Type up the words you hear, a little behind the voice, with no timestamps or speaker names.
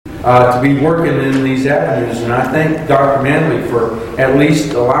to be working in these avenues. And I thank Dr. Manley for at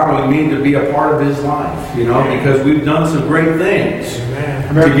least allowing me to be a part of his life, because we've done some great things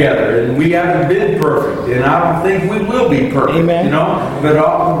together. And we haven't been perfect, and I don't think we will be perfect,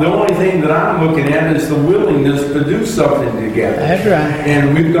 but the only thing that I'm looking at is the willingness to do something together. That's right.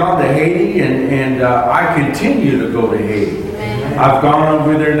 And we've gone to Haiti, and I continue to go to Haiti. I've gone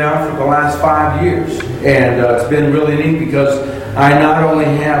over there now for the last 5 years, and it's been really neat because I not only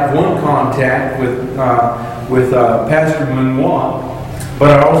have one contact with Pastor Manoir,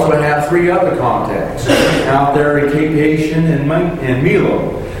 but I also have 3 other contacts out there in Cape Haitian and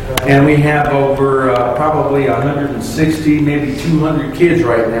Milo. And we have over probably 160, maybe 200 kids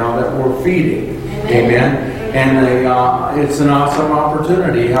right now that we're feeding. Amen. And it's an awesome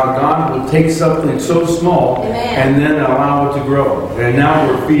opportunity how God will take something so small and then allow it to grow. And now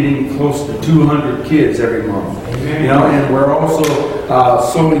we're feeding close to 200 kids every month. And we're also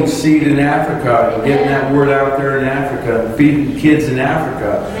sowing seed in Africa and getting that word out there in Africa, feeding kids in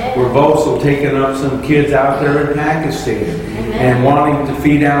Africa. We've also taken up some kids out there in Pakistan and wanting to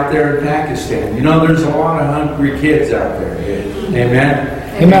feed out there in Pakistan. There's a lot of hungry kids out there. Amen.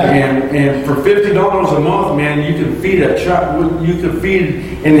 And for $50 a month, man, you can feed a child. You can feed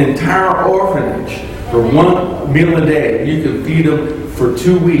an entire orphanage for 1 meal a day. You can feed them for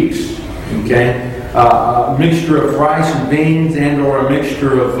 2 weeks. Okay, a mixture of rice and beans, and/or a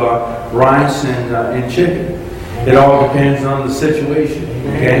mixture of rice and chicken. It all depends on the situation.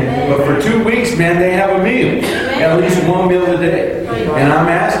 Okay, but for 2 weeks, man, they have a meal, at least 1 meal a day. And I'm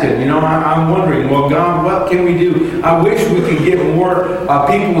asking, I'm wondering, well, God, what can we do? I wish we could get more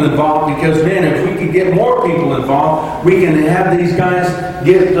people involved, because, man, if we could get more people involved, we can have these guys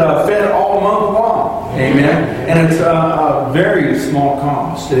get fed all month long. Amen. And it's a very small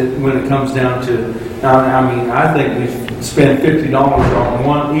cost when it comes down to, I think we spend $50 on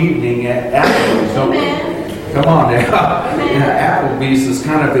one evening at Applebee's. Come on now. Applebee's is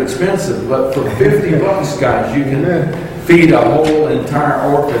kind of expensive, but for $50, guys, you can feed a whole entire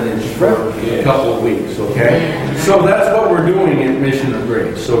orphanage for a couple of weeks, okay? So that's what we're doing at Mission of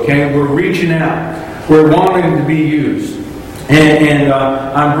Grace, okay? We're reaching out. We're wanting to be used. And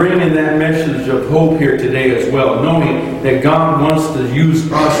I'm bringing that message of hope here today as well, knowing that God wants to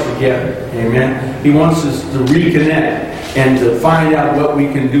use us together. Amen. He wants us to reconnect and to find out what we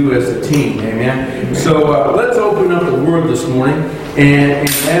can do as a team. Amen. So let's open up the Word this morning. And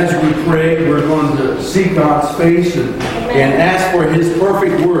as we pray, we're going to seek God's face and ask for His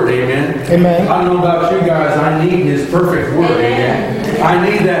perfect Word. Amen. Amen. I don't know about you guys. I need His perfect Word. Amen. I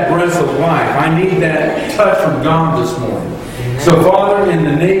need that breath of life. I need that touch from God this morning. So, Father, in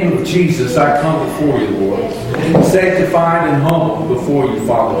the name of Jesus, I come before you, Lord, sanctified and humble before you,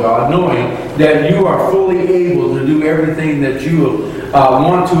 Father God, knowing that you are fully able to do everything that you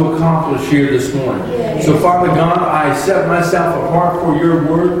want to accomplish here this morning. So, Father God, I set myself apart for your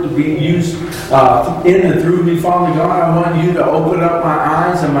word to be used in and through me, Father God. I want you to open up my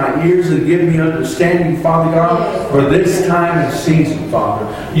eyes and my ears and give me understanding, Father God, for this time and season, Father.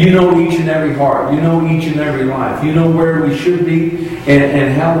 You know each and every heart. You know each and every life. You know where we should be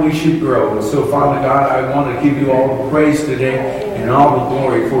and how we should grow. And so, Father God, I want to give you all the praise today and all the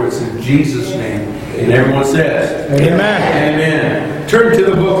glory, for it's in Jesus' name. And everyone says, Amen. Amen. Turn to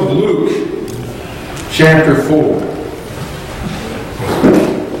the book of Luke, chapter 4.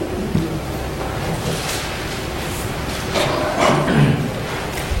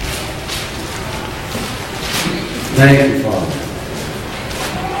 Thank you, Father.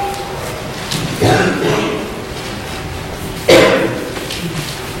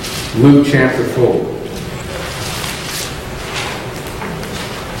 Luke chapter 4.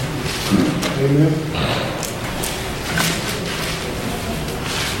 Amen.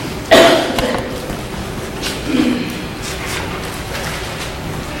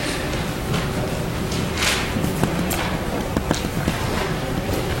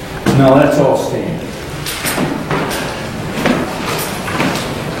 Now let's all stand.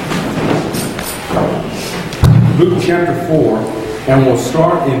 Luke chapter 4, and we'll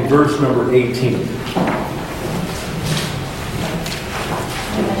start in verse number 18.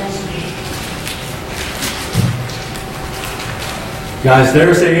 Guys,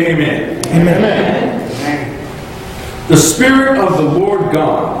 there say amen. Amen. The Spirit of the Lord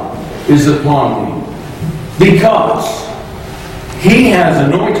God is upon me, because He has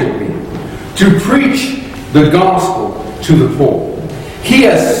anointed me to preach the gospel to the poor. He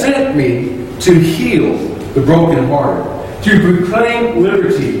has sent me to heal the brokenhearted, to proclaim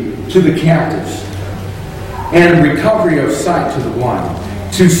liberty to the captives, and recovery of sight to the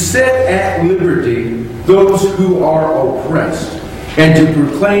blind, to set at liberty those who are oppressed, and to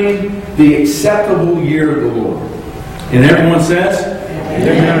proclaim the acceptable year of the Lord. And everyone says,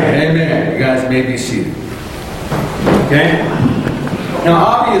 Amen. Amen. You guys may be seated. Okay? Now,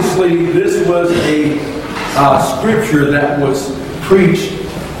 obviously, this was a scripture that was preached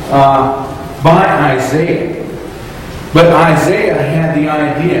by Isaiah. But Isaiah had the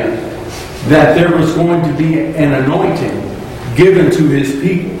idea that there was going to be an anointing given to his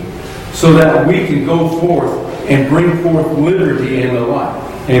people so that we can go forth and bring forth liberty in the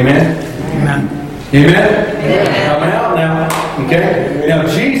life. Amen? Amen. Amen? Amen. Come out now. Okay? Now,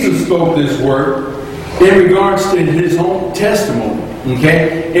 Jesus spoke this word in regards to his own testimony.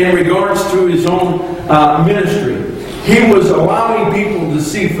 Okay? In regards to his own ministry. He was allowing people to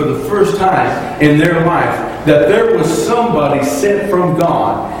see for the first time in their life that there was somebody sent from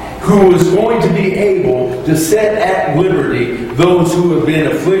God who was going to be able to set at liberty those who have been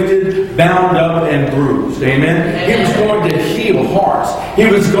afflicted, bound up, and bruised. Amen? He was going to heal hearts. He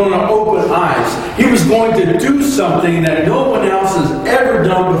was going to open eyes. He was going to do something that no one else has ever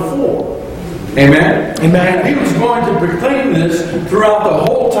done before. Amen? Amen. He was going to proclaim this throughout the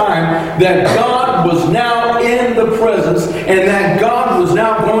whole time that God was now in the presence and that God was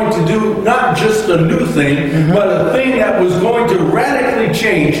now going to do not just a new thing, but a thing that was going to radically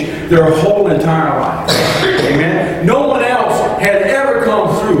change their whole entire life. Amen? No one else had ever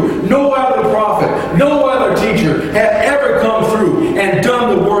come through. No other prophet, no other teacher had ever come through and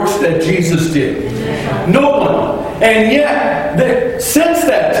done the works that Jesus did. No one. And yet, since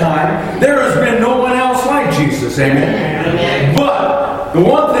that time, there has been no one else like Jesus. Amen? Amen. But the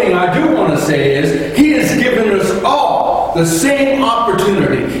one thing I do want to say is, He has given us all the same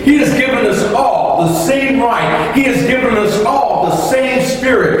opportunity. He has given us all the same right. He has given us all the same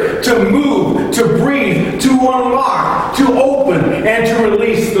spirit to move, to breathe, to unlock, to open, and to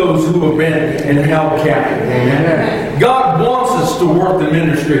release those who have been held captive. Amen. God wants us to work the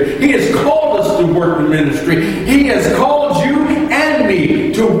ministry. He has called us to work the ministry. He has called you and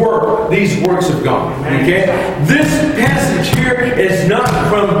me to work these works of God. Okay? This passage here is not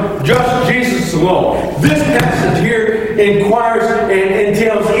from just Jesus alone. This passage here inquires and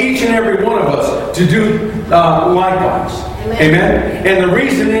entails each and every one of us to do likewise. Amen? And the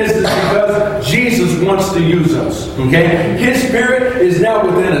reason is because Jesus wants to use us. Okay? His Spirit is now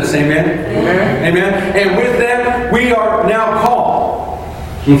within us. Amen? Amen? And with that, we are now called.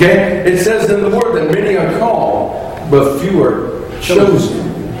 Okay? It says in the Word that many are called, but few are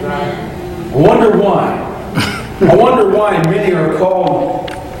chosen. I wonder why. I wonder why many are called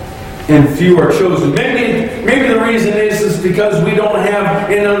and few are chosen. Maybe the reason is because we don't have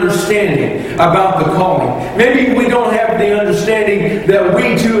an understanding about the calling. Maybe we don't have the understanding that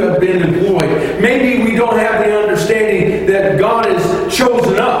we too have been employed. Maybe we don't have the understanding that God has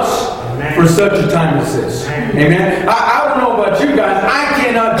chosen us for such a time as this. Amen. I don't know about you guys. I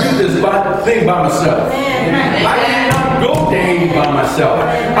cannot do this thing by myself. I cannot go to Haiti by myself.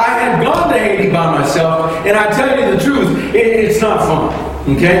 I have gone to Haiti by myself, and I tell you the truth, it's not fun.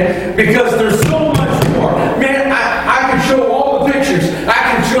 Okay? Because there's so much more. Man, I can show all the pictures. I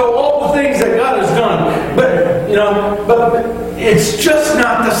can show all the things that God has done. But it's just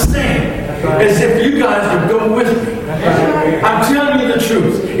not the same as if you guys would go with me. I'm telling you the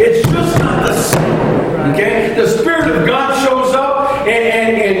truth. It's just not the same. Okay? The Spirit of God shows up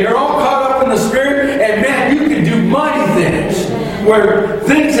and you're all caught up in the Spirit, and man, you can do mighty things where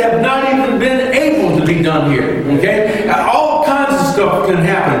things have not even been able to be done here. Okay? All kinds of stuff can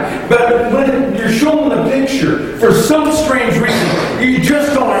happen. But when you're shown the picture, for some strange reason, you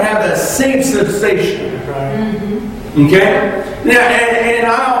just don't have that same sensation. Okay? Now, and I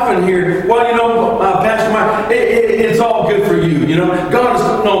often hear, well, Pastor Mike, it's all good for you.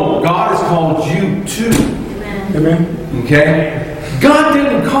 God has called you too. Amen. Okay? God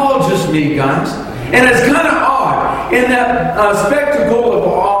didn't call just me, guys. And it's kind of odd in that spectacle of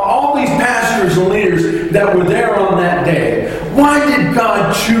all these pastors and leaders that were there on that day. Why did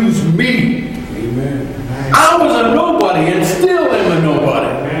God choose me? Amen. I was a nobody and still am a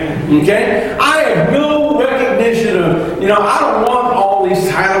nobody. Okay? I have no recognition of, I don't want all these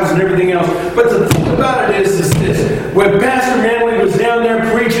titles and everything else. But the thing about it is this. When Pastor Manley was down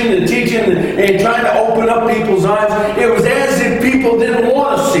there preaching and teaching and trying to open up people's eyes, it was as if people didn't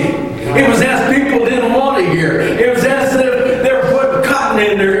want to see. It was as if people didn't want to hear. It was as if they were putting cotton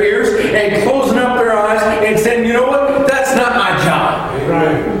in their ears and closing up their eyes and saying, you know what? That's not my job.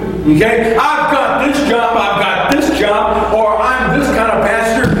 Okay? I've got this job, or I'm this kind of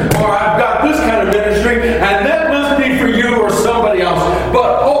pastor, or I've got this kind of ministry, and that must be for you or somebody else.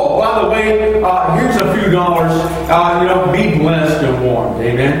 But, oh, by the way, here's a few dollars. Be blessed and warmed.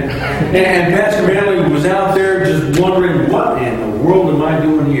 Amen? And Pastor Manley was out there just wondering what in the world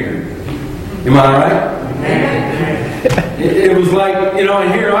here. Am I right? It was like,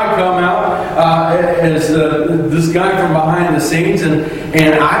 and here I come out as this guy from behind the scenes, and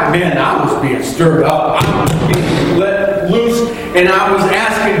I was being stirred up. I was being let loose, and I was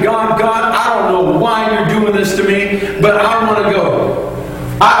asking God, I don't know why you're doing this to me, but I want to go.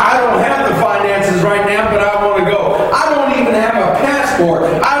 I don't have the finances right now, but I want to go. I don't even have a passport.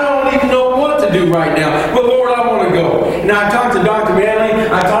 I don't even know what to do right now, but Lord, I want to go. And I talked to Dr. Manley,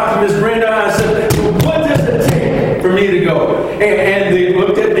 I talked to Miss Brenda, and I said, what does it take for me to go? And they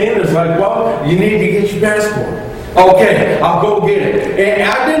looked at me and it's like, well, you need to get your passport. Okay, I'll go get it. And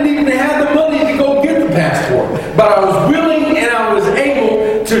I didn't even have the money to go get the passport, but I was willing and I was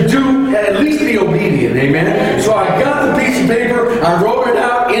able to do, at least be obedient, amen? So I got the piece of paper, I wrote it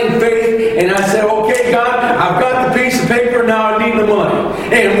out in faith, and I said, okay, God, I've got the piece of paper, now I need the money.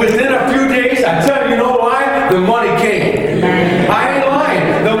 And within a few days, I tell you, why? The money came. I ain't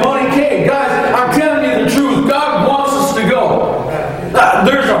lying, the money came. Guys, I'm telling you the truth, God wants us to go.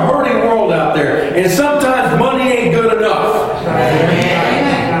 There's a hurting world out there, and sometimes money ain't good enough.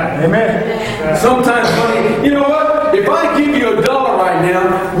 Amen. Sometimes money, you know what? If I give you $1 right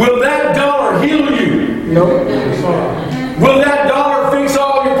now, will that dollar heal you? No. Will that dollar fix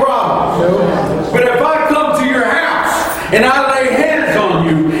all your problems? No. But if I come to your house and I lay hands on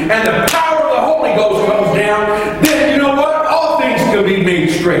you and the power of the Holy Ghost comes down, then you know what? All things can be made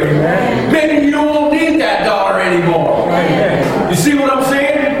straight. Maybe you won't need that dollar anymore. You see what I'm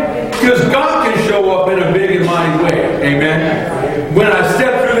saying? Because God can show up in a big and mighty way. Amen. When I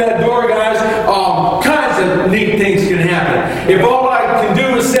step through that door, guys, all kinds of neat things can happen. If all I can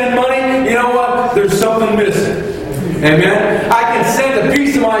do is send money, you know what? There's something missing. Amen. I can send a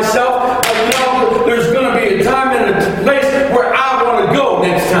piece of myself, but there's going to be a time and a place where I want to go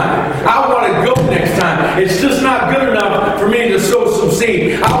next time. I want to go next time. It's just not good enough for me to sow some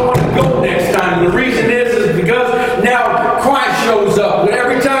seed. I want to go next time. And the reason is because now Christ shows up.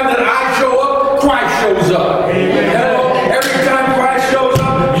 Every time that I show up, Christ shows up. Amen. Every time Christ shows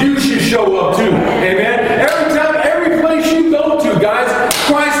up, you should show up too. Amen. Every place you go to, guys,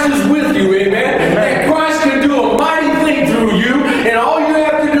 Christ is with you. Amen. And Christ can do a mighty thing through you. And all you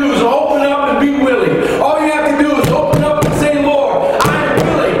have to do is open up and be willing. All you have to do is open up and say, Lord, I'm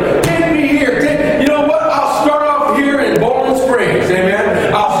willing. Take me here. You know what? I'll start off here in Bowling Springs.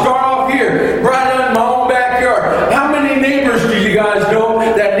 Amen. I'll start off here, right in my own backyard. How many neighbors do you guys know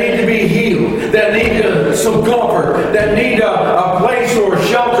that need to be healed? That need some comfort? That need a place or a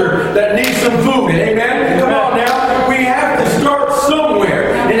shelter? That need some food? Amen. Come on now. We have to start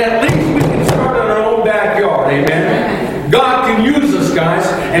somewhere. And at least we can start in our own backyard. Amen. God can use us, guys.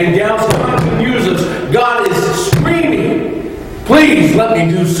 And gals, God can use us. God is screaming, please let me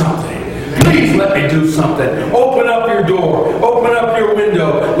do something. Please let me do something. Open up your door. Open up your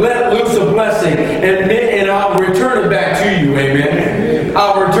window. Let loose a blessing. And I'll return it back to you. Amen.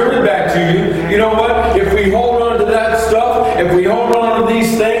 I'll return it back to you. You know what? If we hold on to that stuff, if we hold on to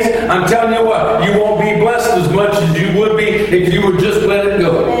these things, I'm telling you what, you won't be blessed as much as you would be if you would just let it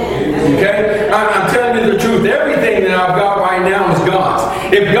go. Okay? I'm telling you the truth. Everything that I've got right now is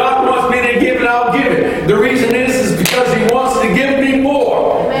God's. If God wants me to give it, I'll give it. The reason is because He wants to give me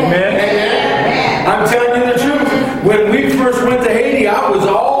more. Amen. I'm telling you the truth. When we first went to Haiti, I was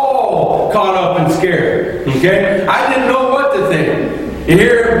all caught up and scared. Okay? I didn't know what to think. You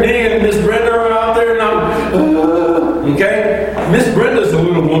hear me and Miss Brenda are out there and I'm, okay? Miss Brenda's a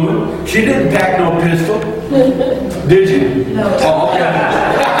little woman. She didn't pack no pistol. Did you? No. Oh, okay.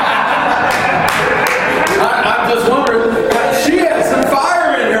 I'm just wondering. She had some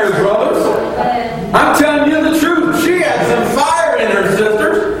fire in her, brothers. I'm telling you the truth. She had some fire in her,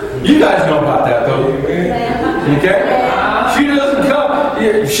 sisters. You guys know about that, though. Okay? She doesn't come.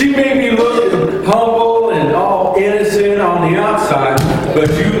 She may be looking humble and all innocent on the outside, but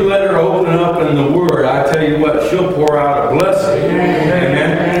you let her open up in the Word, I tell you what, she'll pour out a blessing.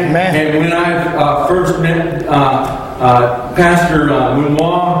 Amen. And when I first met Pastor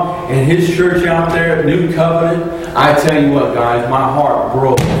Benoit and his church out there at New Covenant, I tell you what, guys, my heart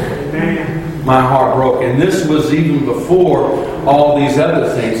broke. My heart broke. And this was even before all these other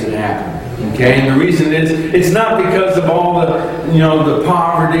things had happened. Okay, and the reason is, it's not because of all the, the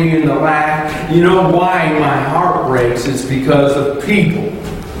poverty and the lack. You know why my heart breaks? It's because of people.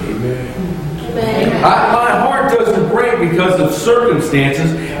 Amen. My heart doesn't break because of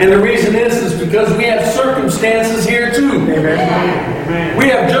circumstances, and the reason is because we have circumstances here too. Amen. We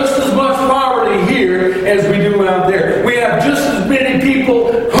have just as much poverty here as we do out there. We have just as many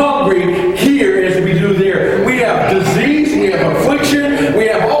people hungry here as we do there. We have disease, we have affliction, we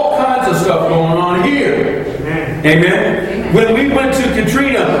have all kinds of stuff going on here. Amen. When we went to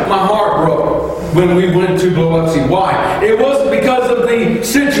Katrina, my heart broke when we went to Biloxi. Why? It wasn't because of the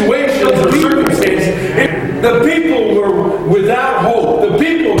situations or circumstances. The people were without hope. The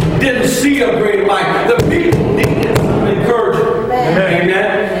people didn't see a great light. The people needed some encouragement.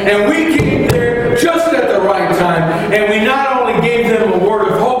 Amen. And we came there just at the right time. And we not only gave them a word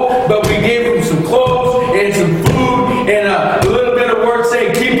of hope, but we gave them some clothes and some food and a little bit of word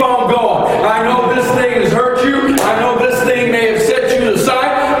saying, keep on going. I know this thing has hurt you. I know this thing may have set you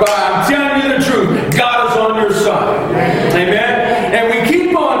aside, but I'm telling you the truth. God is on your side. Amen. And we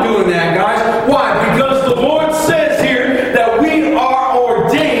keep on doing that, guys. Why? Because the Lord says here that we are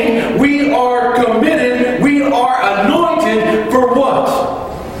ordained, we are committed, we are anointed for what?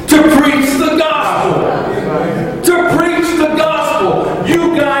 To preach the gospel. To preach the gospel.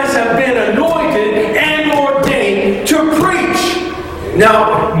 You guys have been anointed and ordained to preach.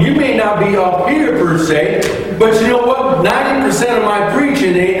 Now, you may not be up here per se, but you know what? 90% of my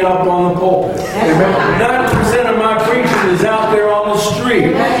preaching ain't up on the pulpit. 90% of my preaching is out there on the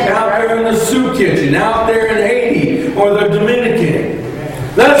street, out there in the soup kitchen, out there in Haiti or the Dominican.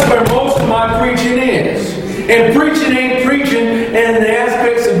 That's where most of my preaching is. And preaching ain't preaching in the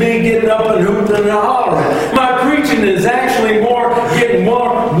aspects of me getting up and hooting and hollering. My preaching is actually more getting more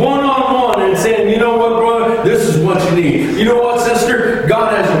one-on-one and saying, you know what, brother, this is what you need. You know what, sister?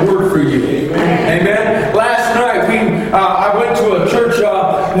 God has a word for you. Amen. Last night, I went to a church,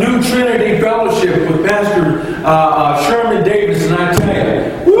 New Trinity Fellowship with Pastor Sherman Davis, and I tell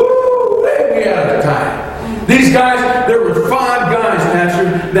you, woo, we had a time. These guys, there were 5 guys,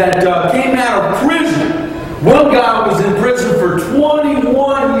 Pastor, that came out of prison. One guy was in prison for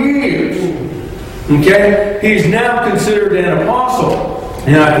 21 years. Okay? He's now considered an apostle.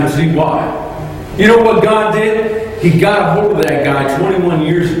 And I can see why. You know what God did? He got a hold of that guy 21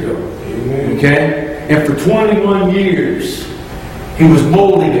 years ago. Okay? And for 21 years, he was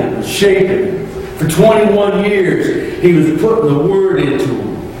molding him, shaping him. For 21 years, he was putting the word into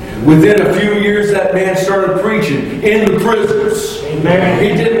him. Within a few years, that man started preaching in the prisons. Amen. He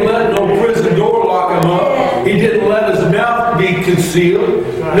didn't let no prison door lock him up. He didn't let his mouth be concealed.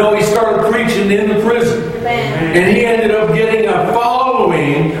 No, he started preaching in the prison. Amen. And he ended up getting a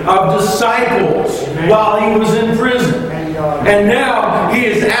following of disciples while he was in prison. And now he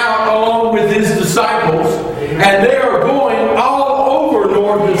is out along with his disciples. And they are going all over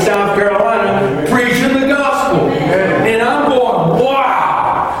North and South Carolina preaching the gospel. And I'm going,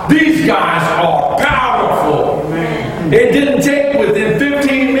 wow, these guys are powerful. It didn't take within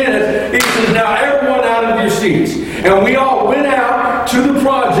 15 minutes. He says, now everyone out of your seats. And we all went out to the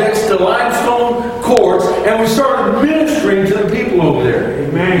projects, to Limestone Courts, and we started ministering to the people over there.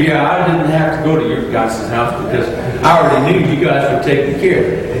 Amen. Yeah, I didn't have to go to your guys' house because I already knew you guys were taking care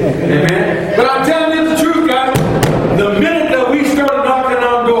of it. Amen. But I'm telling you the truth, guys. The minute that we started knocking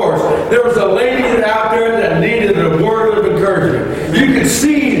on doors, there was a lady out there that needed a word of encouragement. You could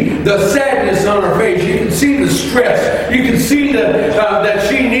see the sadness on her face. You could see the stress. You could see that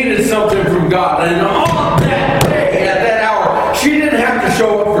she needed something from God. And on that day, at that hour, she didn't have to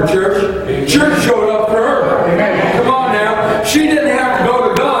show up for church. Church showed up for her. Amen. Come on now. She didn't have to go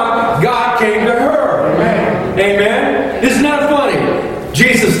to God. God came to her. Amen. Amen. Isn't that funny?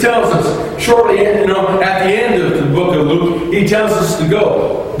 Jesus tells us shortly, at the end of the book of Luke, he tells us to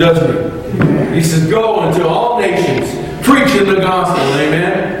go, doesn't he? He says, go into all nations, preaching the gospel.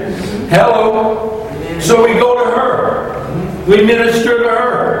 Amen. Hello. So we go to her. We minister to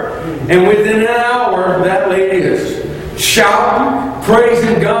her. And within an hour, that lady is shouting,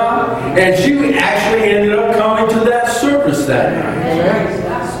 praising God. And she actually ended up coming to that service that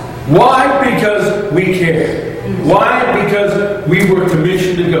night. Why? Because we care. Why? Because we were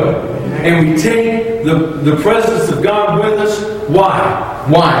commissioned to go. And we take the presence of God with us. Why?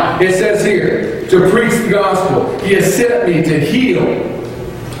 Why? It says here, to preach the gospel. He has sent me to heal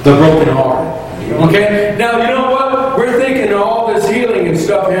the brokenhearted. Okay? Now, you know what? We're thinking all this healing and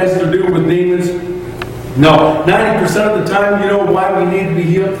stuff has to do with demons. No. 90% of the time, you know why we need to be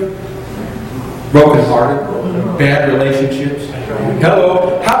healed? Brokenhearted. Bad relationships.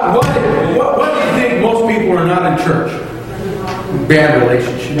 Hello? What do you think most people are not in church? Bad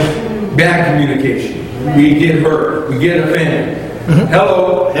relationships. Bad communication. We get hurt. We get offended.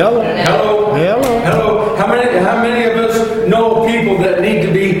 Hello? Hello? Hello? Hello? Hello? How many of us know people that need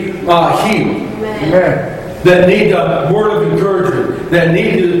to be healed? Amen. That need a word of encouragement. That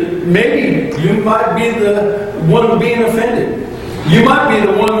need to, maybe you might be the one being offended. You might be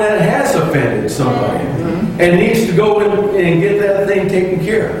the one that has offended somebody and needs to go and get that thing taken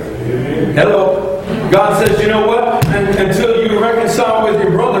care of. Hello? God says, you know what? Until you reconcile with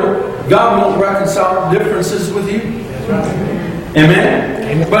your brother, God won't reconcile differences with you. Amen?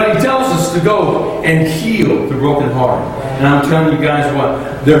 But He tells us to go and heal the brokenhearted. And I'm telling you guys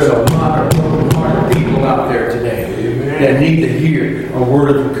what, there's a lot of brokenhearted people out there today that need to hear a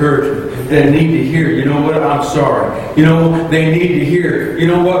word of encouragement. That need to hear, you know what, I'm sorry. You know, they need to hear, you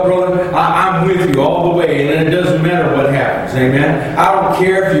know what, brother, I'm with you all the way, and it doesn't matter what happens, amen? I don't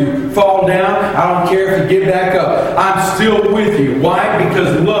care if you fall down, I don't care if you get back up, I'm still with you. Why?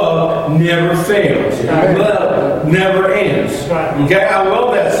 Because love never fails. Love never ends. Okay, I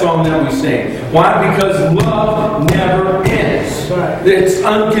love that song that we sing. Why? Because love never ends. It's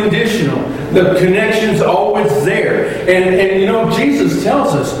unconditional. The connection's always there. And you know, Jesus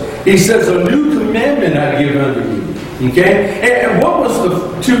tells us, He says, a new commandment I give unto you. Okay? And what was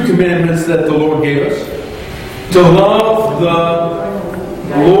the 2 commandments that the Lord gave us? To love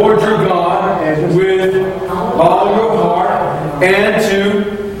the Lord your God with all your heart, and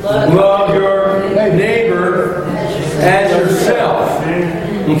to love your neighbor as yourself.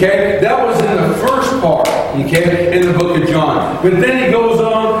 Okay? That was in the first part, okay, in the book of John. But then He goes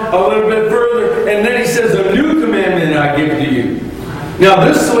on a little bit further, and then He says, a new commandment I give to you. Now,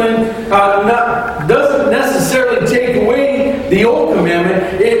 this one doesn't necessarily take away the old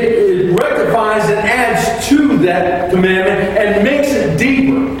commandment. It rectifies and adds to that commandment and makes it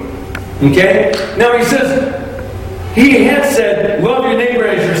deeper. Okay? Now, He says, He had said, love your neighbor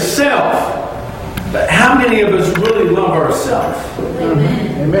as yourself. But how many of us really love ourselves?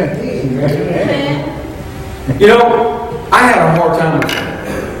 Amen. Amen. You know, I had a hard time with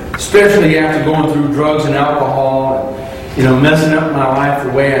that. Especially after going through drugs and alcohol and, you know, messing up my life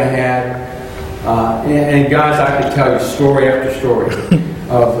the way I had. And guys, I could tell you story after story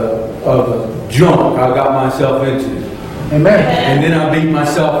of the junk I got myself into. Amen. And then I beat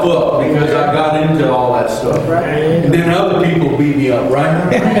myself up because I got into all that stuff. Right. And then other people beat me up,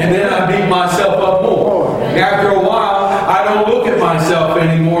 right? And then I beat myself up more. After a while, I don't look at myself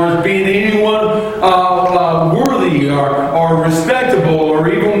anymore as being anyone worthy or respectable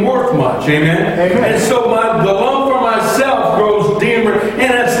or even worth much. Amen? Amen. And so the love for myself grows dimmer.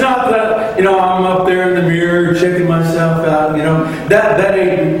 And it's not that, you know, I'm up there in the mirror checking myself out. You know, that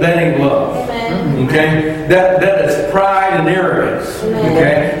ain't love. Okay? That is pride and arrogance.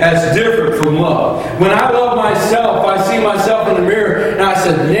 Okay? That's different from love. When I love myself, I see myself in the mirror and I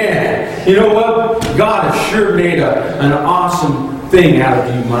said, man, you know what? God has sure made an awesome thing out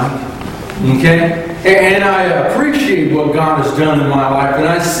of you, Mike. Okay? And I appreciate what God has done in my life. And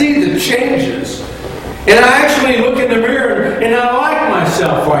I see the changes. And I actually look in the mirror and I like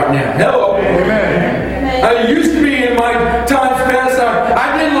myself right now. Hello. Amen. I used to be in my times past,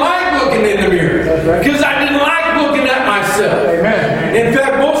 I didn't like looking in the mirror. Because I didn't like looking at myself. Amen. In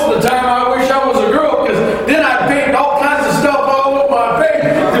fact, most of the time I wish I was a girl, because then I'd paint all kinds of stuff all over my face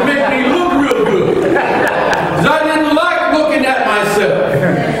to make me look real good. Because I didn't like looking at myself.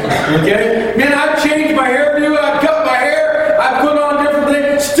 Okay? Man, I changed my hairdo, I cut my hair, I put on different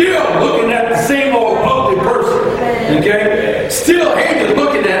things, still looking at the same old ugly person. Okay? Still hated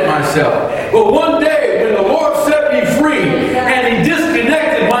looking at myself. But one day, when the Lord set me free, and He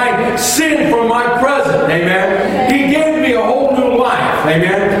disconnected my sin from my present, amen, He gave me a whole new life,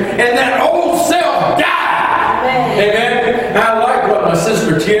 amen, and that old self died, amen. And I like what my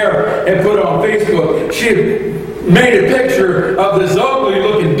sister Tiara had put on Facebook. She had made a picture of this ugly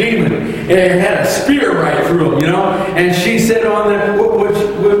looking demon, and it had a spear right through him, you know, and she said on there,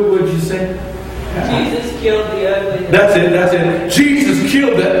 what'd you say? Jesus killed the ugly. That's it. Jesus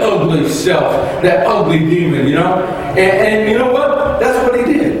killed that ugly self, that ugly demon, you know. And you know what? That's what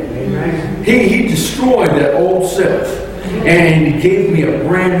He did. Amen. He destroyed that old self. And He gave me a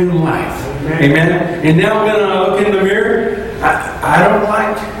brand new life. Amen. And now when I look in the mirror, I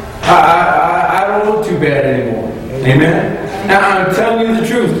don't look too bad anymore. Amen. Now I'm telling you the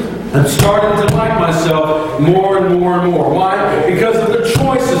truth. I'm starting to like myself more and more and more. Why? Because of the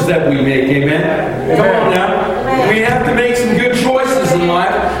choices that we make. Amen? Come on now. We have to make some good choices in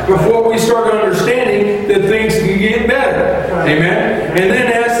life before we start understanding that things can get better. Amen? And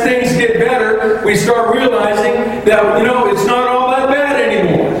then as things get better, we start realizing that, you know, it's not all that bad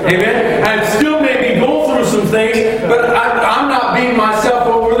anymore. Amen? I still may be going through some things, but I'm not beating myself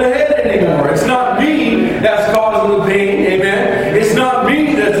over the head anymore. It's not me that's causing the pain. Amen? It's not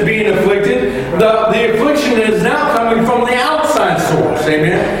me that's being afflicted. The affliction is now coming from the outside source.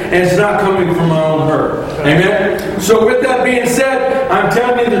 Amen? And it's not coming from my own hurt. Amen? So with that being said, I'm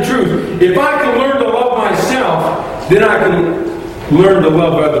telling you the truth. If I can learn to love myself, then I can learn to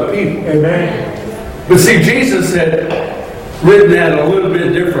love other people. Amen. But see, Jesus had written that a little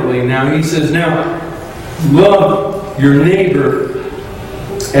bit differently now. He says, now, love your neighbor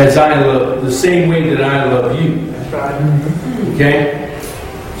as I love, the same way that I love you. That's right. Okay?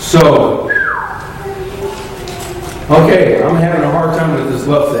 So, okay, I'm having a hard time with this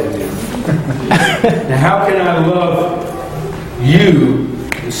love thing now. Now, how can I love you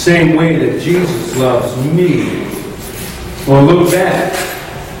the same way that Jesus loves me? Well, look back.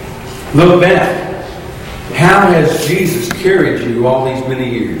 Look back. How has Jesus carried you all these many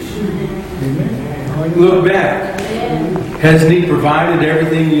years? Look back. Hasn't He provided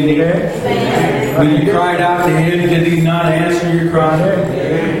everything you need? When you cried out to Him, did He not answer your cry?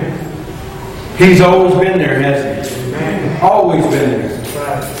 He's always been there, hasn't He? Always been there.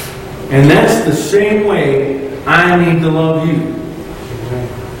 And that's the same way I need to love you.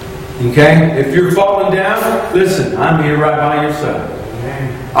 Okay? If you're falling down, listen, I'm here right by your side.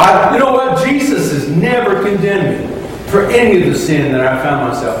 You know what? Jesus has never condemned me for any of the sin that I found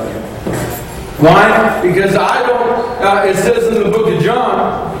myself in. Why? Because I don't, it says in the book of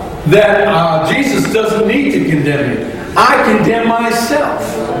John that Jesus doesn't need to condemn me. I condemn myself.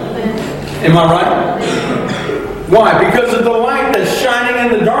 Am I right? Why? Because of the light that's shining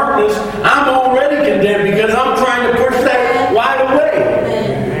in the darkness, I'm already condemned because I'm trying to push that light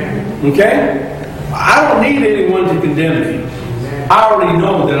away. Okay? I don't need anyone to condemn me. I already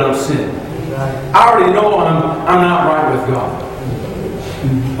know that I'm sinning. I already know I'm not right with God.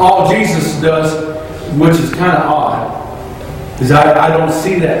 All Jesus does, which is kind of odd, is I don't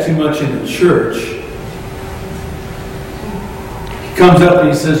see that too much in the church. He comes up and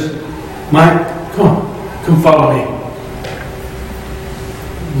he says, Mike, come follow me.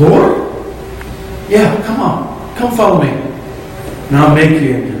 Lord? Yeah, come follow me. And I'll make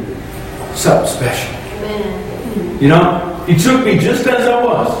you into something special. Amen. You know? He took me just as I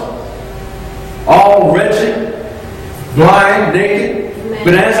was. All wretched, blind, naked. Amen.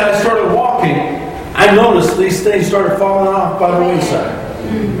 But as I started walking, I noticed these things started falling off by the wayside.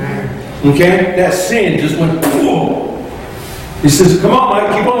 Okay? That sin just went, whoa. He says, come on,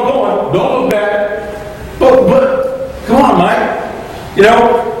 Mike, keep on going. Don't look back. But come on, Mike. You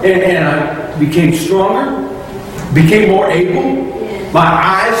know? And I became stronger. Became more able. My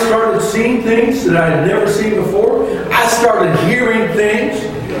eyes started seeing things that I had never seen before. I started hearing things,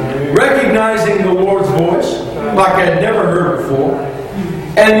 recognizing the Lord's voice like I had never heard before.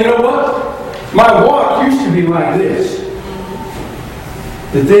 And you know what? My walk used to be like this.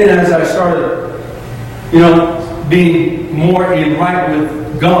 But then as I started, being more in right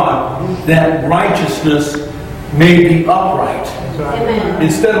with God, that righteousness made me upright. Amen.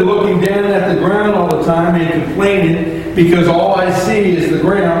 Instead of looking down at the ground all the time and complaining because all I see is the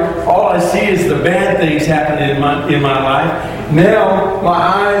ground, all I see is the bad things happening in my life. Now my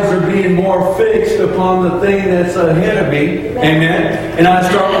eyes are being more fixed upon the thing that's ahead of me. Amen. And I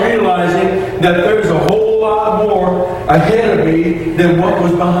start realizing that there's a whole lot more ahead of me than what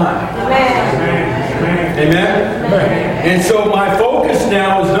was behind. Amen. Amen. Amen. And so my focus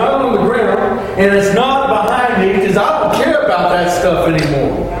now is not on the ground and it's not behind me because I don't care about that stuff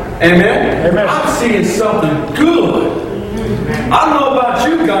anymore. Amen? Amen. I'm seeing something good. I don't know about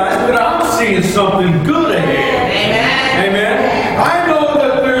you guys, but I'm seeing something good ahead. Amen. Amen. I know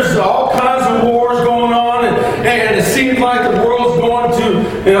that there's all kinds of wars going on and it seems like the world's going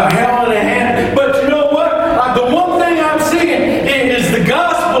to hell in a hand. But you know what? The one thing I'm seeing is the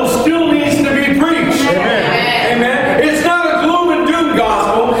gospel still needs to be preached. Amen. Amen. It's not a gloom and doom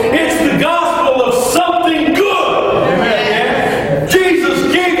gospel. It's the gospel of something good. Amen.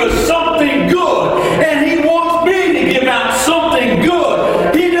 Jesus gave us something good. And He wants me to give out something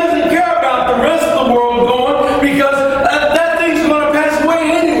good. He doesn't care about the rest of the world going because that thing's going to pass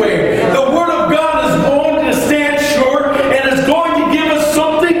away anyway. The Word of God is going to stand short and it's going to give us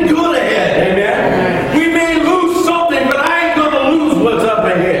something good ahead. Amen. We may lose something, but I ain't going to lose what's up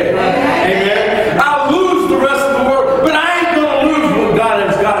ahead. Amen. I'll lose the rest of the world, but I ain't going to lose what God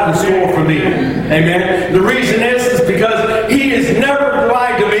has got in store for me. Amen. The reason is because He has never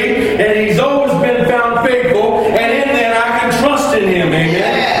lied to me and He's always been found faithful, and in that I can trust in Him.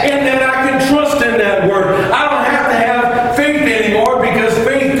 Amen. In that I can trust in that Word. I don't have to have faith anymore because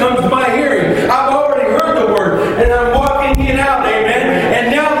faith comes by hearing. I've already heard the Word and I'm walking it out. Amen.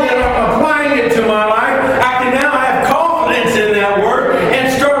 And now that I'm applying it to my life, I can now have confidence in that Word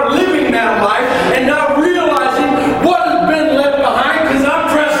and start living that life and not realizing what has been left behind because I'm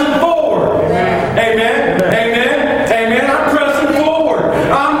pressing forward. Amen. Amen.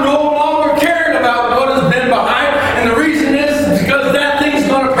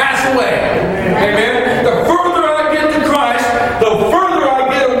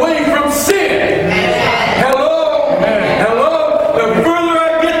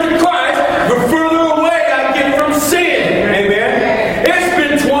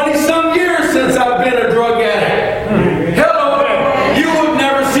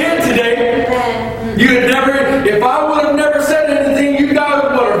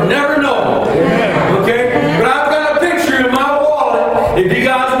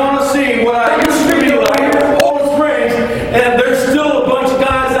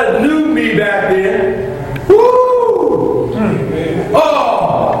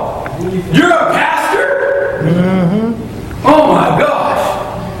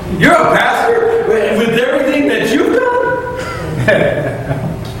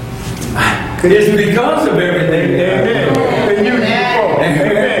 It's because of everything. Amen. And you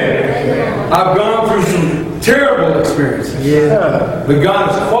Amen. I've gone through some terrible experiences. Yeah. But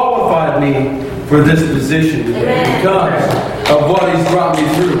God has qualified me for this position today because of what He's brought me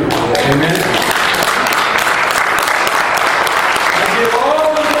through. Amen. I give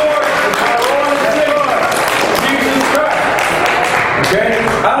all the glory to my Lord and Savior, Jesus Christ. Okay?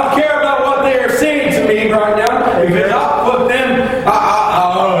 I don't care about what they are saying to me right now because I'll put them.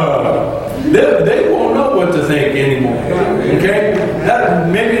 They won't know what to think anymore. Okay?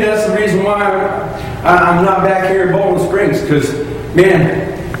 Maybe that's the reason why I'm not back here in Bowling Springs, because,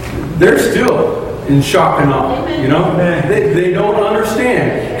 man, they're still in shock and awe. You know? They don't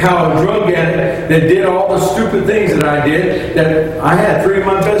understand how a drug addict that did all the stupid things that I did, that I had 3 of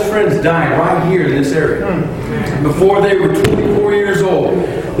my best friends die right here in this area. Before they were 24 years old,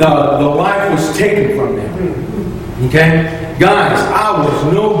 the life was taken from them. Okay? Guys, I was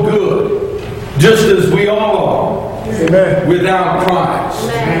no good. Just as we all are. Amen. Without Christ.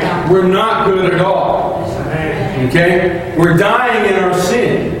 Amen. We're not good at all. Amen. Okay? We're dying in our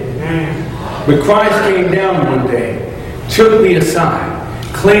sin. Amen. But Christ came down one day, took me aside,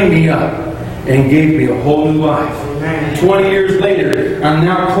 cleaned me up, and gave me a whole new life. Amen. 20 years later, I'm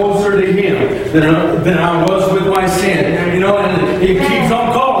now closer to Him than I was with my sin. You know, and He keeps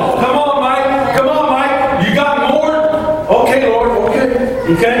on calling. Come on, Mike. Come on, Mike. You got more? Okay, Lord.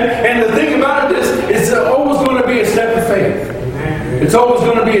 Okay? And the thing about it is, it's always going to be a step of faith. It's always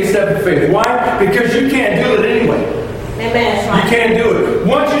going to be a step of faith. Why? Because you can't do it anyway. You can't do it.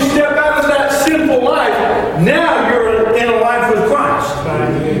 Once you step out of that sinful life, now you're in a life with Christ.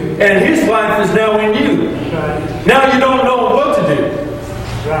 And His life is now in you. Now you don't know what to do.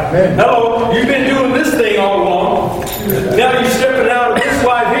 Hello? You've been doing this thing all along. Now you're stepping out of this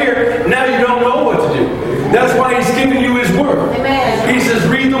life here. Now you don't know what to do. That's why He's giving you His Word. He says,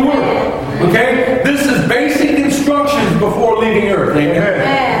 read the Word. Okay? This is basic instructions before leaving earth.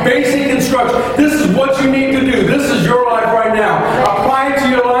 Amen. Basic instructions. This is what you need to do. This is your life right now. Apply it to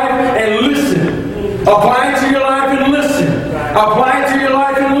your life and listen. Apply it to your life and listen. Apply it to your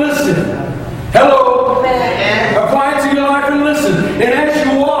life and listen. Hello? Apply it to your life and listen. And as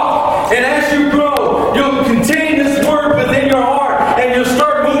you walk and as you grow, you'll contain this Word within your heart and you'll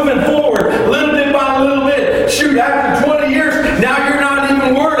start moving forward little bit by little bit. Shoot, after 20 years, now you're not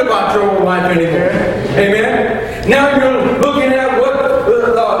even worried about your own life anymore. Amen? Now you're looking at what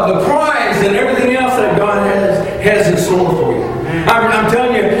the prize and everything else that God has in store for you. I'm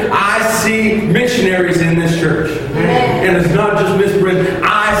telling you, I see missionaries in this church. And it's not just Miss Britt.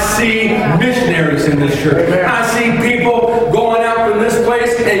 I see missionaries in this church. I see people going out from this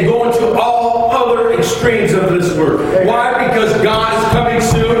place and going to all other extremes of this world. Why? Because God is coming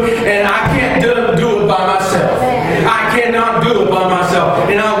soon and I can't do it by myself. I cannot do it by myself.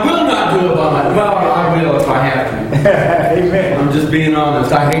 And I will not do it by myself. Well, I will if I have to. Amen. I'm just being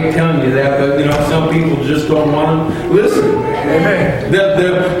honest. I hate telling you that, but you know, some people just don't want to listen. Amen.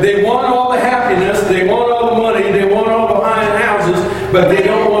 They want all the happiness, they want all the money, they want all the high houses, but they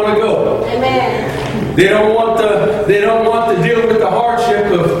don't want to go. Amen. They don't want to deal with the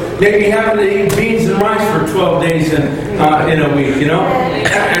hardship of maybe having to eat beans and rice for 12 days in a week, you know?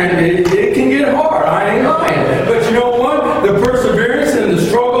 And it can get hard, I ain't lying. But you know what? The perseverance and the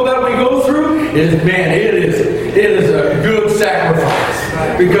struggle that we go through is, man, it is a good sacrifice.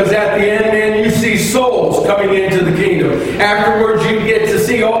 Because at the end, man, you see souls coming into the kingdom. Afterwards, you get to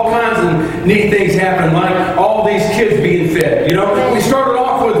see all kinds of neat things happen, like all these kids being fed. You know, we started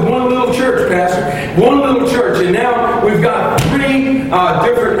off with one little church, Pastor, one little church, and now we've got 3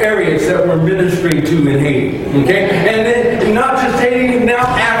 different areas that we're ministering to in Haiti. Okay, and then not just Haiti, now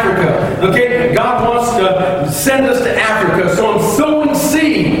Africa. Okay, God wants to send us to Africa, so I'm sowing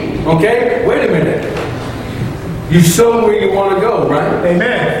seed. Okay, wait a minute. You sow where you want to go, right?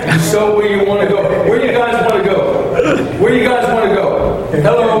 Amen. You sow where you want to go. Where do you guys want to go? Where do you guys want to go?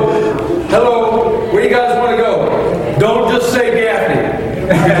 Hello? Hello? Where do you guys want to go? Don't just say Gaffney.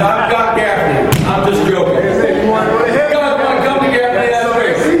 Because I've got Gaffney. I'm just joking. If you guys want to come to Gaffney, that's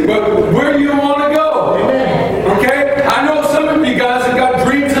great. But where do you want to go? Okay? I know some of you guys have got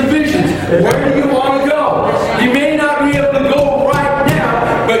dreams and visions. Where do you want to go? You may not be able to go right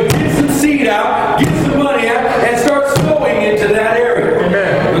now, but get some seed out, get some money out, and start sowing into that area.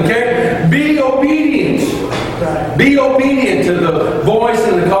 Okay? Be obedient. Be obedient to the voice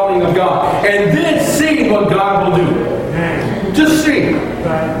and the calling of God. And then see what God will do. Just see.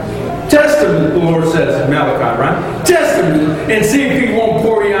 Test him, the Lord says in Malachi, right? Test him and see if he won't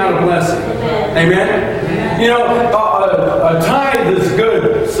pour you out a blessing. Amen? You know, a tithe is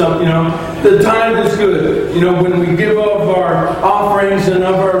good something, the tithe is good. When we give of our offerings and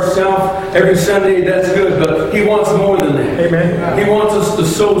of ourselves every Sunday, that's good. But He wants more than that. Amen. He wants us to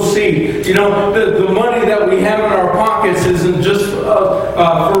sow seed. The money that we have in our pockets isn't just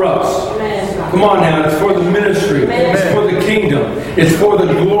for us. Come on now, it's for the ministry. It's for the kingdom. It's for the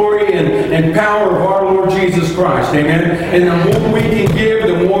glory and power of our Lord Jesus Christ. Amen. And the more we can give,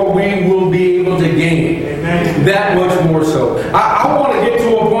 the more we will be able to gain. Amen. That much more so. I want to get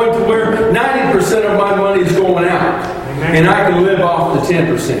to a point to where 90% of my money is going out. Amen. And I can live off the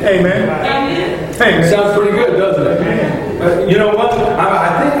 10%. Amen. Amen. Sounds pretty good, doesn't it? You know what?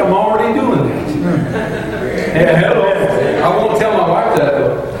 I think I'm already doing that. Hello. I won't tell my wife that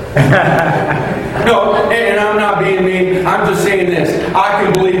though. No, and I'm not being mean. I'm just saying this. I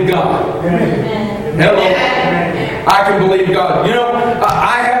can believe God. Hello. I can believe God.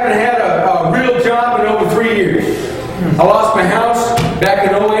 I haven't had a real job in over 3 years. I lost my house back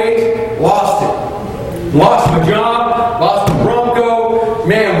in 2008. Lost it. Lost my job. Lost my Bronco.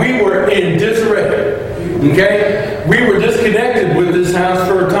 Man, we were in disarray. Okay? We were disconnected with this house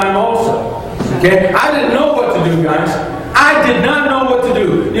for a time also. Okay? I didn't know what to do, guys. I did not know what to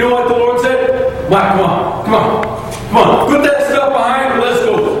do. You know what the Lord said? Well, come on. Put that stuff behind and let's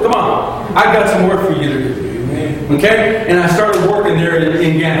go. Come on. I got some work for you to do. Okay? And I started working there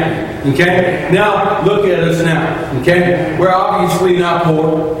in Ghana. Okay? Now, look at us now. Okay? We're obviously not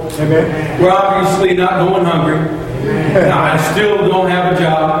poor. Amen. We're obviously not going hungry. Now, I still don't have a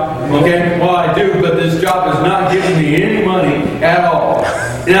job. Okay? Well, I do, but this job is not giving me any money at all.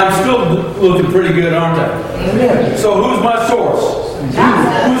 And I'm still looking pretty good, aren't I? Amen. So who's my source?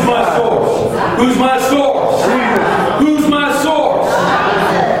 Who's my source? Who's my source? Who's my source?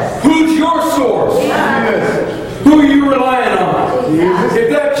 Who's your source? Who are you relying on? If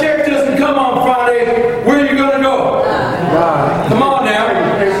that check doesn't come on Friday, where are you going to go? Come on now.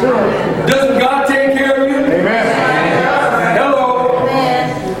 Doesn't God take care of you? Amen.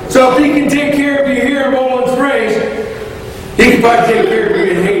 Hello. So if He can take care of you here in Bowling Springs, He can probably take care of you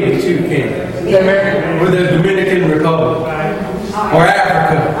in Haiti too, can't He? Amen. Or the Dominican Republic. Or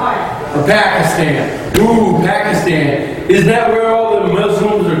Africa. Or Pakistan. Ooh, Pakistan. Isn't that where all the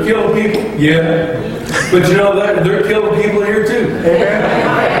Muslims are killing people? Yeah. But they're killing people here too. Amen.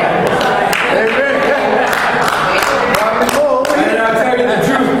 And I'll tell you the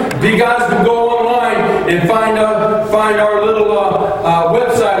truth. If you guys can go online and find our little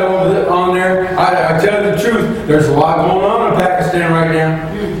website on there, I tell you the truth. There's a lot going on in Pakistan right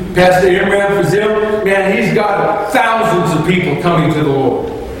now. Pastor Imran Fazil, man, he's got thousands of people coming to the Lord.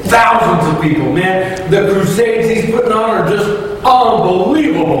 Thousands of people, man. The crusades he's putting on are just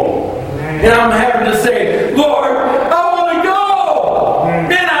unbelievable. And I'm having to say, Lord, I want to go.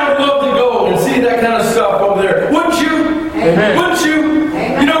 Man, I would love to go and see that kind of stuff over there. Wouldn't you? Amen. Wouldn't you?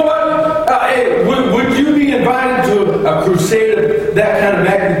 Amen. You know what? Would you be invited to a crusade of that kind of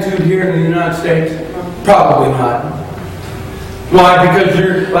magnitude here in the United States? Probably not. Why? Because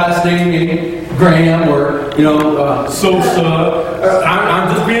your last name ain't Graham or, Sosa.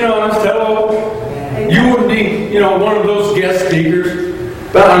 I'm just being honest. Hello. You wouldn't be, one of those guest speakers.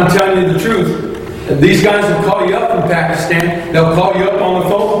 But I'm telling you the truth. These guys will call you up from Pakistan. They'll call you up on the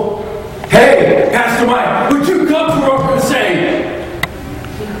phone. Hey, Pastor Mike, would you come for a crusade?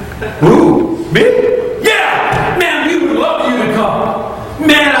 Who? Me? Yeah! Man, we would love you to come.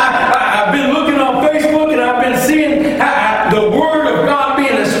 Man, I've been looking on Facebook and I've been seeing the Word of God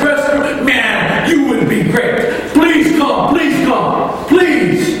being expressed. Man, you would be great. Please come, please come,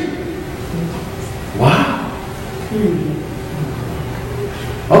 please. Wow.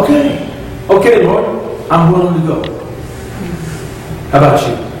 Okay, Lord, I'm willing to go. How about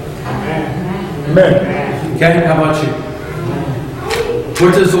you? Amen. Okay, how about you?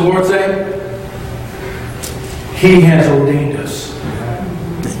 What does the Lord say? He has ordained us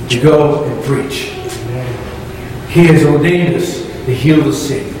to go and preach. He has ordained us to heal the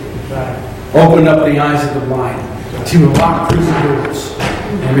sick, open up the eyes of the blind, to unlock prison doors.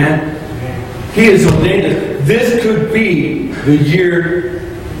 Amen? He has ordained us. This could be the year,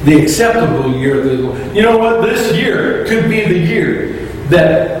 the acceptable year of the Lord. You know what? This year could be the year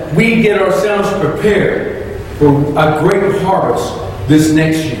that we get ourselves prepared for a great harvest this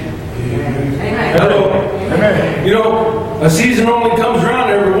next year. Amen. Hello. Amen. A season only comes around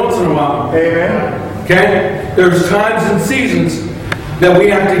every once in a while. Amen. Okay? There's times and seasons that we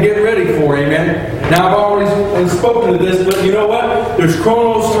have to get ready for. Amen. Now, I've already spoken to this, but you know what? There's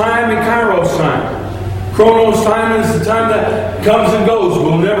Chronos time and Kairos time. Chronos time is the time that comes and goes.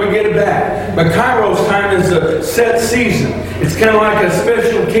 We'll never get it back. But Kairos time is the set season. It's kind of like a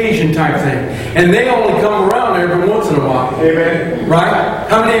special occasion type thing. And they only come around every once in a while. Amen. Right?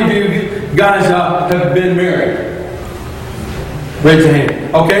 How many of you guys have been married? Raise your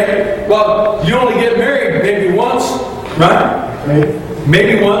hand. Okay? Well, you only get married maybe once, right?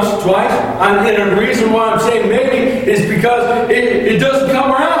 Maybe once, twice. And the reason why I'm saying maybe is because it doesn't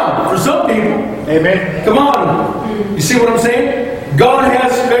come around for some people. Amen. Come on. You see what I'm saying? God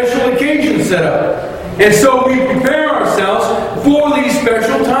has special occasions set up. And so we prepare ourselves for these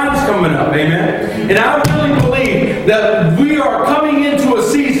special times coming up. Amen? And I really believe that we are coming into a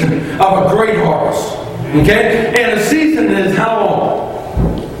season of a great harvest. Okay? And a season is how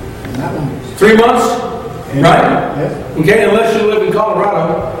long? 3 months? Right? Yes. Okay, unless you live in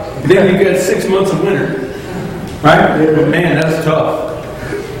Colorado, then you get 6 months of winter. Right? But man, that's tough.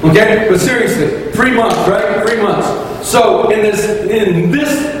 Okay? But seriously, 3 months, right? 3 months. So in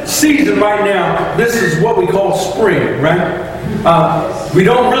this season right now, this is what we call spring, right? We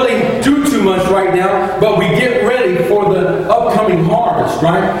don't really do too much right now, but we get ready for the upcoming harvest,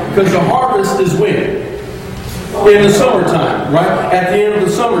 right? Because the harvest is when? In the summertime, right? At the end of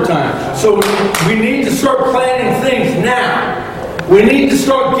the summertime. So we need to start planning things now. We need to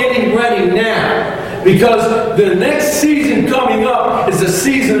start getting ready now. Because the next season coming up is a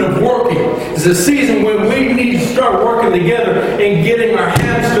season of working. It's a season when we need to start working together and getting our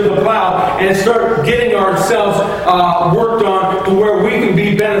hands to the plow and start getting ourselves worked on to where we can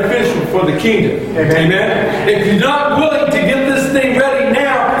be beneficial for the kingdom. Amen? If you're not willing to get this thing ready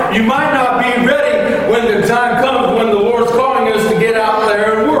now, you might not be ready when the time comes when the Lord's calling us to get out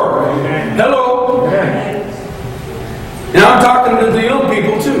there and work. Amen. Hello? Amen. And I'm talking to the young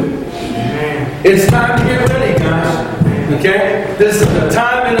people too. It's time to get ready, guys. Okay? This is a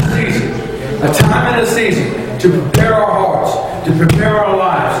time and a season. A time and a season to prepare our hearts, to prepare our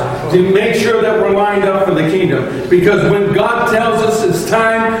lives, to make sure that we're lined up for the kingdom. Because when God tells us it's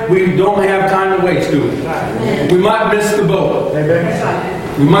time, we don't have time to waste, do we? We might miss the boat.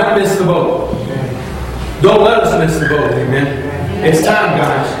 Amen. We might miss the boat. Don't let us miss the boat, amen? It's time,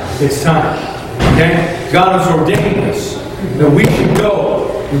 guys. It's time. Okay? God has ordained us that we should go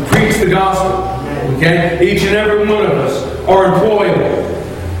and preach the gospel. Okay? Each and every one of us are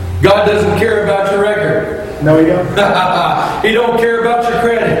employable. God doesn't care about your record. No, we don't. He don't care about your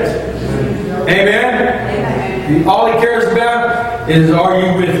credit. Amen? All He cares about is, are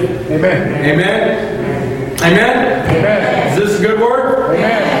you with Him? Amen. Amen? Amen? Amen.